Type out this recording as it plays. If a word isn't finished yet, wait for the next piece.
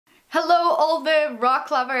Hello all the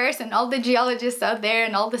rock lovers and all the geologists out there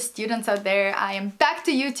and all the students out there. I am back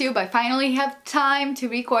to YouTube. I finally have time to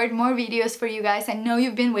record more videos for you guys. I know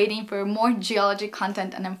you've been waiting for more geology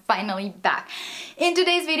content and I'm finally back. In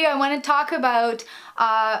today's video I want to talk about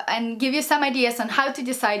and give you some ideas on how to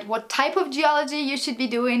decide what type of geology you should be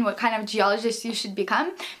doing, what kind of geologist you should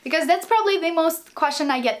become, because that's probably the most question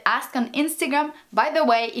I get asked on Instagram. By the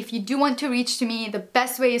way, if you do want to reach to me, the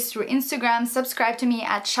best way is through Instagram. Subscribe to me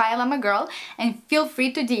at ShyLamaGirl and feel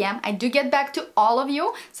free to DM. I do get back to all of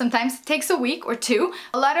you. Sometimes it takes a week or two.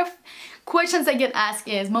 A lot of questions I get asked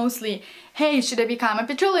is mostly, hey, should I become a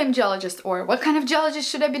petroleum geologist? Or what kind of geologist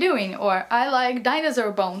should I be doing? Or I like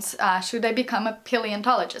dinosaur bones, should I become a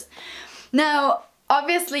paleontologist? Now,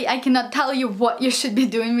 obviously I cannot tell you what you should be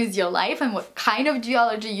doing with your life and what kind of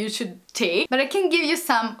geology you should take, but I can give you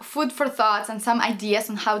some food for thoughts and some ideas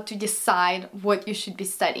on how to decide what you should be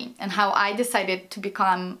studying and how I decided to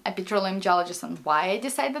become a petroleum geologist and why I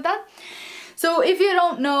decided that. So if you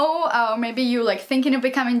don't know, or maybe you like thinking of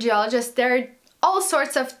becoming a geologist, there are all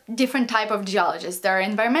sorts of different type of geologists. There are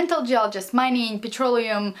environmental geologists, mining,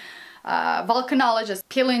 petroleum, volcanologists,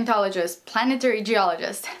 paleontologists, planetary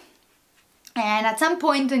geologists. And at some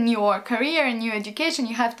point in your career and your education,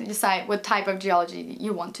 you have to decide what type of geology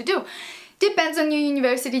you want to do. Depends on your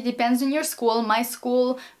university, depends on your school. My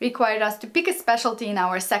school required us to pick a specialty in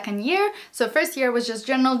our second year. So first year was just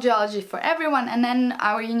general geology for everyone, and then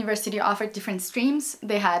our university offered different streams.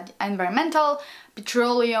 They had environmental,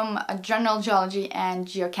 petroleum, general geology, and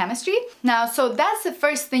geochemistry. Now, so that's the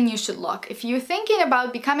first thing you should look. If you're thinking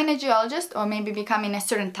about becoming a geologist or maybe becoming a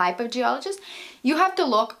certain type of geologist, you have to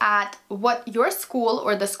look at what your school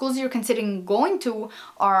or the schools you're considering going to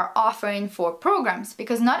are offering for programs,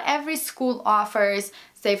 because not every school offers,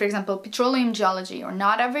 say for example, petroleum geology, or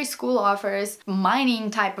not every school offers mining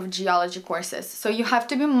type of geology courses. So you have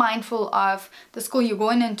to be mindful of the school you're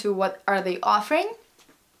going into, what are they offering.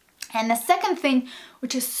 And the second thing,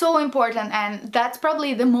 which is so important, and that's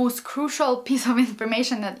probably the most crucial piece of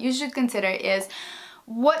information that you should consider, is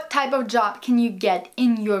what type of job can you get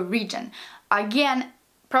in your region. Again,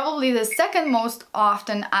 probably the second most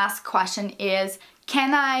often asked question is,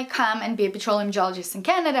 can I come and be a petroleum geologist in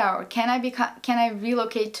Canada, or can I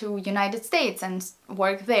relocate to United States and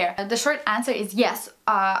work there? The short answer is yes.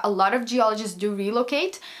 A lot of geologists do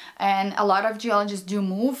relocate and a lot of geologists do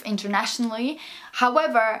move internationally.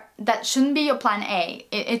 However, that shouldn't be your plan A.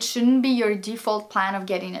 It shouldn't be your default plan of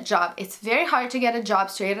getting a job. It's very hard to get a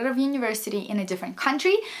job straight out of university in a different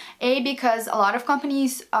country. A, because a lot of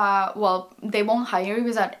companies, well, they won't hire you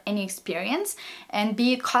without any experience. And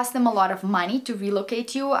B, it costs them a lot of money to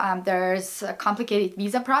relocate you. There's a complicated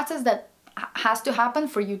visa process that has to happen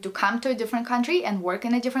for you to come to a different country and work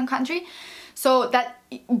in a different country. So that,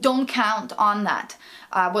 don't count on that.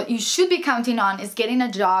 What you should be counting on is getting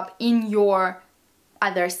a job in your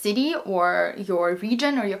other city or your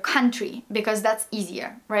region or your country, because that's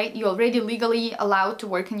easier, right? You're already legally allowed to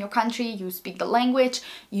work in your country, you speak the language,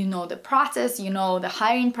 you know the process, you know the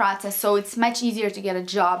hiring process, so it's much easier to get a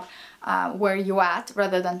job where you're at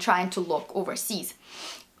rather than trying to look overseas.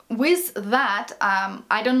 With that,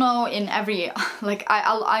 I don't know in every, like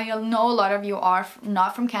I know a lot of you are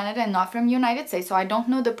not from Canada and not from United States, so I don't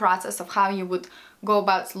know the process of how you would go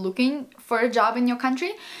about looking for a job in your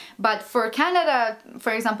country. But for Canada,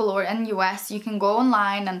 for example, or in US, you can go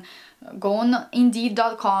online and go on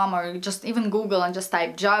Indeed.com or just even Google and just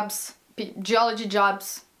type jobs, geology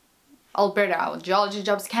jobs Alberta or geology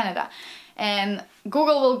jobs Canada. And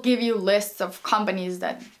Google will give you lists of companies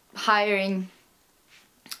that hiring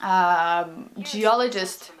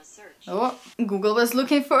geologist. Oh, Google was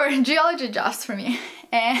looking for geology jobs for me.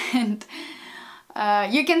 And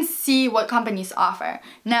you can see what companies offer.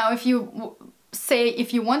 Now, if you say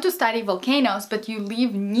if you want to study volcanoes but you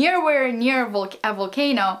live near a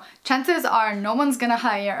volcano, chances are no one's gonna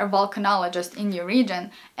hire a volcanologist in your region,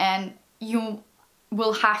 and you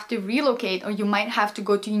will have to relocate, or you might have to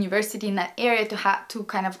go to university in that area to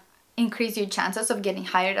kind of increase your chances of getting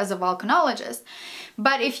hired as a volcanologist.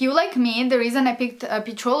 But if you, like me, the reason I picked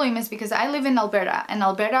petroleum is because I live in Alberta, and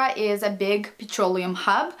Alberta is a big petroleum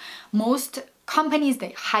hub. Most companies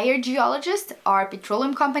that hire geologists are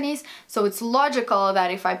petroleum companies, so it's logical that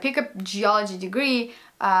if I pick a geology degree,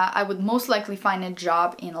 I would most likely find a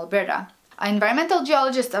job in Alberta. Environmental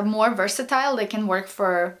geologists are more versatile. They can work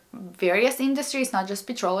for various industries, not just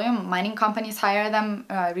petroleum. Mining companies hire them,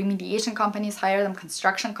 remediation companies hire them,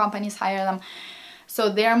 construction companies hire them. So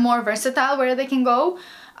they're more versatile where they can go.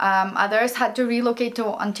 Others had to relocate to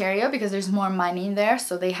Ontario because there's more mining there,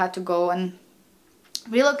 so they had to go and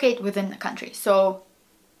relocate within the country. So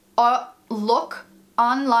look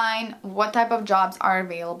online what type of jobs are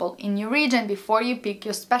available in your region before you pick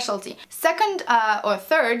your specialty. Second or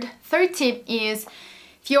third tip is,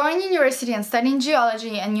 if you're in university and studying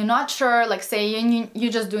geology and you're not sure, like say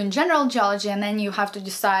you're just doing general geology and then you have to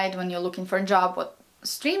decide when you're looking for a job what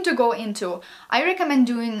stream to go into, I recommend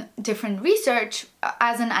doing different research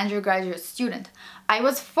as an undergraduate student. I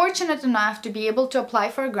was fortunate enough to be able to apply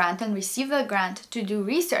for a grant and receive the grant to do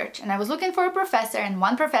research, and I was looking for a professor, and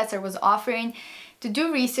one professor was offering to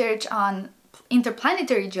do research on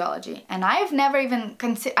interplanetary geology, and I never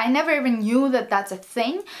even knew that that's a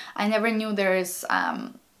thing. I never knew there's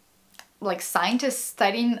like scientists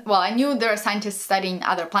studying, well, I knew there are scientists studying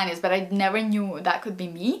other planets, but I never knew that could be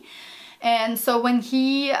me. And so when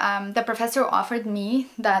the professor offered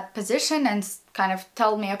me that position and kind of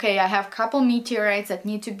told me, okay, I have a couple meteorites that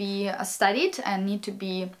need to be studied and need to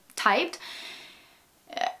be typed,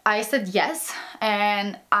 I said yes,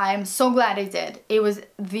 and I'm so glad I did. It was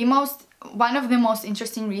one of the most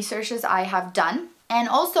interesting researches I have done. And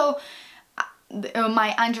also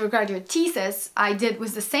my undergraduate thesis I did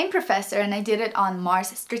with the same professor, and I did it on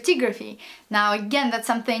Mars stratigraphy. Now again, that's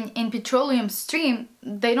something in petroleum stream,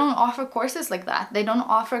 they don't offer courses like that. They don't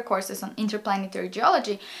offer courses on interplanetary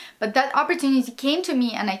geology, but that opportunity came to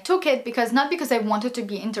me and I took it not because I wanted to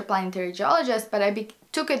be interplanetary geologist, but I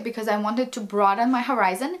took it because I wanted to broaden my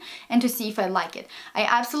horizon and to see if I like it. I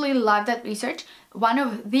absolutely love that research. One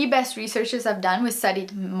of the best researches I've done was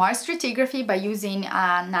studied Mars stratigraphy by using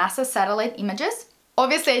NASA satellite images.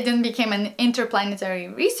 Obviously, I didn't become an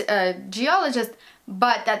interplanetary geologist,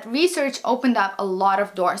 but that research opened up a lot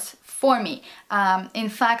of doors for me. In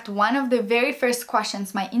fact, one of the very first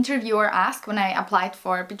questions my interviewer asked when I applied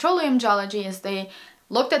for petroleum geology is they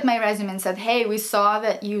looked at my resume and said, hey, we saw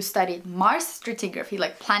that you studied Mars stratigraphy,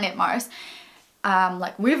 like planet Mars.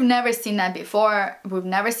 Like, we've never seen that before. We've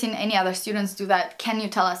never seen any other students do that. Can you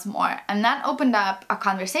tell us more? And that opened up a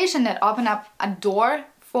conversation, that opened up a door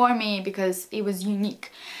for me because it was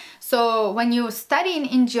unique. So when you study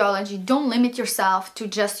in geology, don't limit yourself to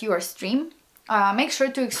just your stream. Make sure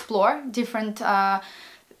to explore different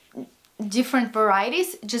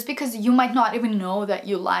varieties, just because you might not even know that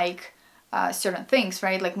you like certain things,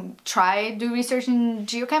 right? Like, do research in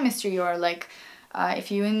geochemistry, or like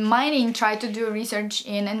if you're in mining, try to do research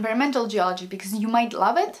in environmental geology, because you might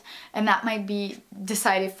love it and that might be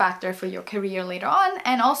decisive factor for your career later on,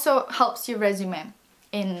 and also helps your resume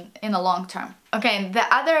in the long term. Okay, the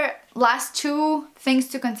other last two things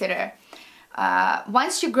to consider.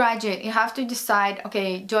 Once you graduate, you have to decide,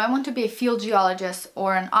 okay, do I want to be a field geologist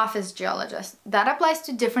or an office geologist? That applies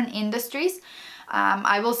to different industries.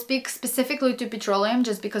 I will speak specifically to petroleum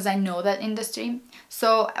just because I know that industry.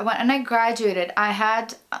 So when I graduated, I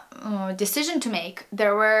had a decision to make.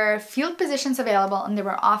 There were field positions available and there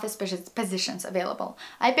were office positions available.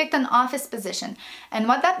 I picked an office position, and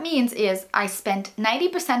what that means is I spent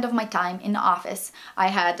 90% of my time in the office. I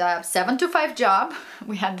had a 7 to 5 job.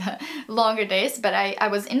 We had longer days, but I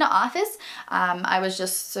was in the office. I was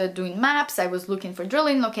just doing maps. I was looking for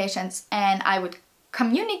drilling locations, and I would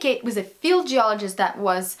communicate with a field geologist that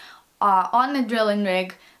was on a drilling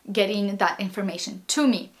rig, getting that information to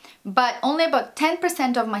me. But only about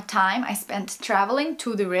 10% of my time I spent traveling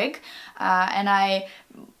to the rig, and I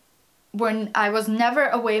was never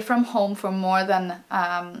away from home for more than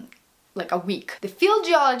like a week. The field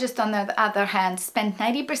geologist, on the other hand, spent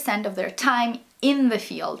 90% of their time in the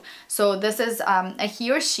field. So this is a he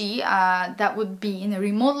or she that would be in a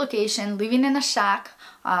remote location, living in a shack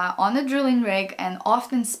on a drilling rig, and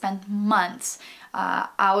often spent months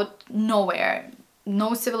out nowhere,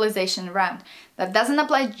 no civilization around. That doesn't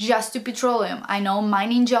apply just to petroleum. I know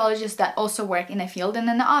mining geologists that also work in a field and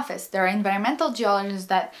in the office. There are environmental geologists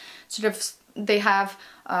that they have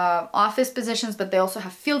office positions, but they also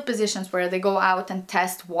have field positions where they go out and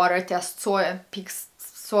test water, test soil, pick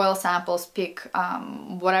soil samples, pick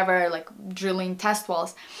whatever, like drilling test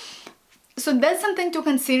wells. So that's something to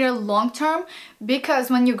consider long term, because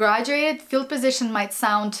when you graduate, field position might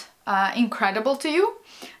sound incredible to you.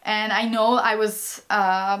 And I know I was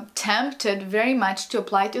tempted very much to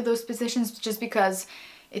apply to those positions just because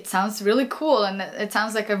it sounds really cool, and it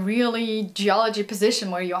sounds like a really geology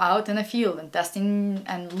position where you're out in the field and testing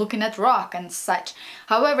and looking at rock and such.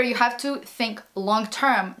 However, you have to think long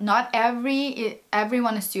term. Not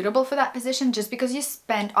everyone is suitable for that position, just because you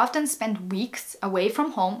often spend weeks away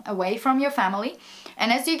from home, away from your family.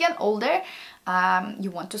 And as you get older,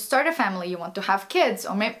 you want to start a family, you want to have kids,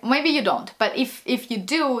 or maybe you don't. But if you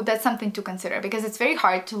do, that's something to consider, because it's very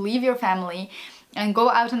hard to leave your family and go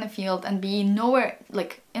out in the field and be nowhere,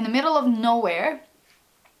 like in the middle of nowhere,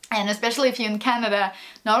 And especially if you're in Canada,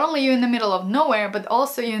 not only you're in the middle of nowhere, but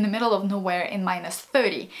also you're in the middle of nowhere in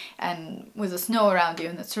 -30 and with the snow around you,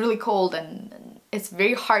 and it's really cold and it's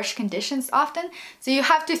very harsh conditions often. So you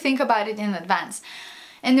have to think about it in advance.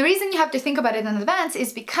 And the reason you have to think about it in advance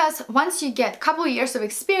is because once you get a couple of years of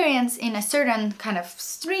experience in a certain kind of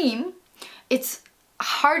stream, it's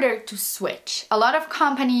harder to switch. A lot of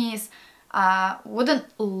companies wouldn't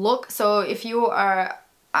look, so if you are,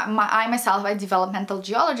 I myself, I'm a developmental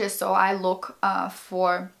geologist, so I look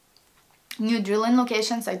for new drilling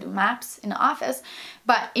locations, I do maps in the office,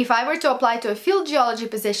 but if I were to apply to a field geology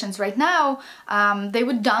positions right now, they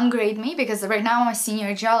would downgrade me because right now I'm a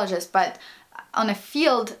senior geologist, but on a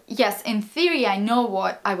field, yes, in theory I know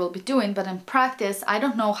what I will be doing, but in practice I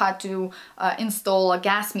don't know how to install a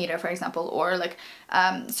gas meter, for example, or like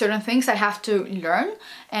certain things I have to learn,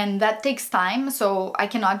 and that takes time, so I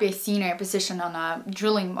cannot be a senior position on a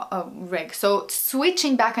drilling rig. So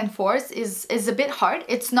switching back and forth is a bit hard.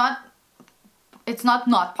 It's not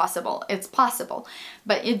possible, it's possible,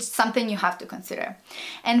 but it's something you have to consider.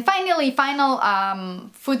 And finally, final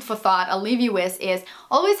food for thought I'll leave you with is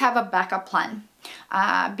always have a backup plan,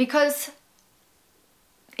 because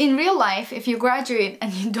in real life, if you graduate and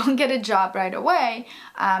you don't get a job right away,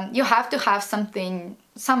 you have to have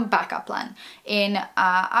some backup plan. In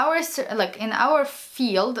in our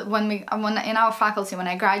field, in our faculty, when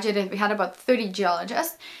I graduated, we had about 30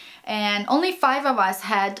 geologists, and only 5 of us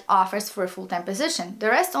had offers for a full-time position. The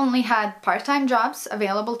rest only had part-time jobs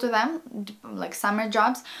available to them, like summer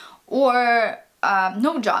jobs, or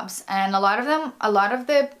no jobs. And a lot of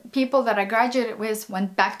the people that I graduated with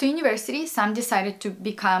went back to university. Some decided to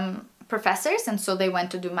become professors, and so they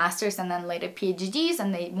went to do masters and then later PhDs,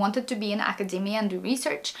 and they wanted to be in academia and do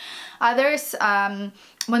research. Others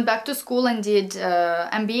went back to school and did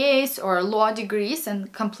MBAs or law degrees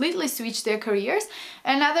and completely switched their careers,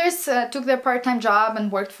 and others took their part-time job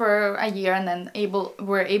and worked for a year and then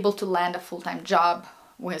were able to land a full-time job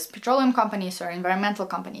with petroleum companies or environmental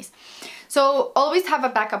companies. So always have a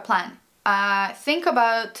backup plan. Think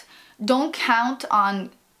about, don't count on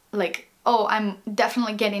like, oh, I'm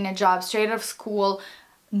definitely getting a job straight out of school.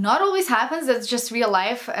 Not always happens. That's just real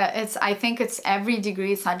life. I think it's every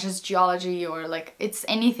degree. It's not just geology or like it's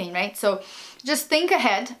anything, right? So just think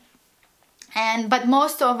ahead, but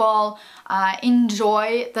most of all,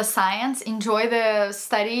 enjoy the science, enjoy the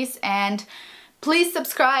studies, and please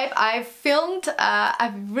subscribe. I've filmed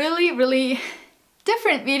a really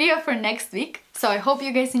different video for next week, so I hope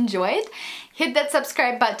you guys enjoy it. Hit that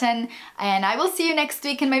subscribe button, and I will see you next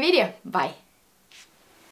week in my video. Bye!